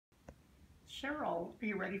Cheryl. Are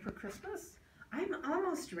you ready for Christmas? I'm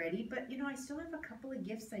almost ready, but I still have a couple of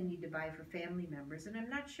gifts I need to buy for family members, and I'm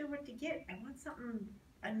not sure what to get. I want something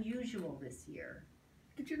unusual this year.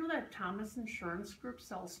 Did you know that Thomas Insurance Group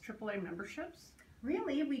sells AAA memberships?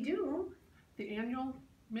 Really? We do? The annual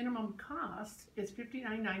minimum cost is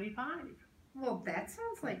 $59.95. Well, that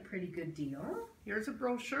sounds like a pretty good deal. Here's a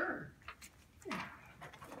brochure. Yeah.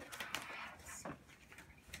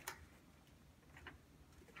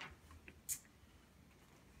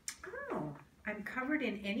 Oh, I'm covered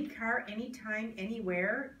in any car, anytime,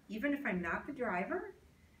 anywhere, even if I'm not the driver.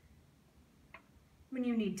 When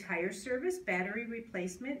you need tire service, battery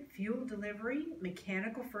replacement, fuel delivery,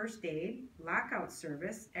 mechanical first aid, lockout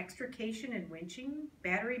service, extrication and winching,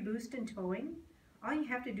 battery boost and towing, all you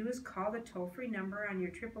have to do is call the toll-free number on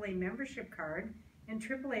your AAA membership card and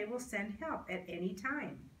AAA will send help at any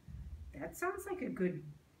time. That sounds like a good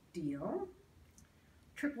deal.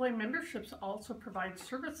 AAA memberships also provide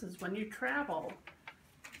services when you travel.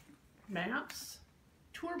 Maps,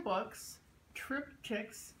 tour books, trip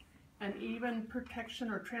tickets, and even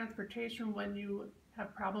protection or transportation when you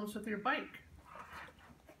have problems with your bike.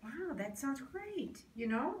 Wow, that sounds great.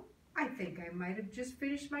 I think I might have just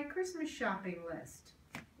finished my Christmas shopping list.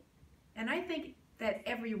 And I think that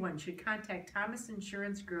everyone should contact Thomas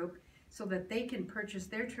Insurance Group so that they can purchase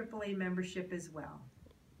their AAA membership as well.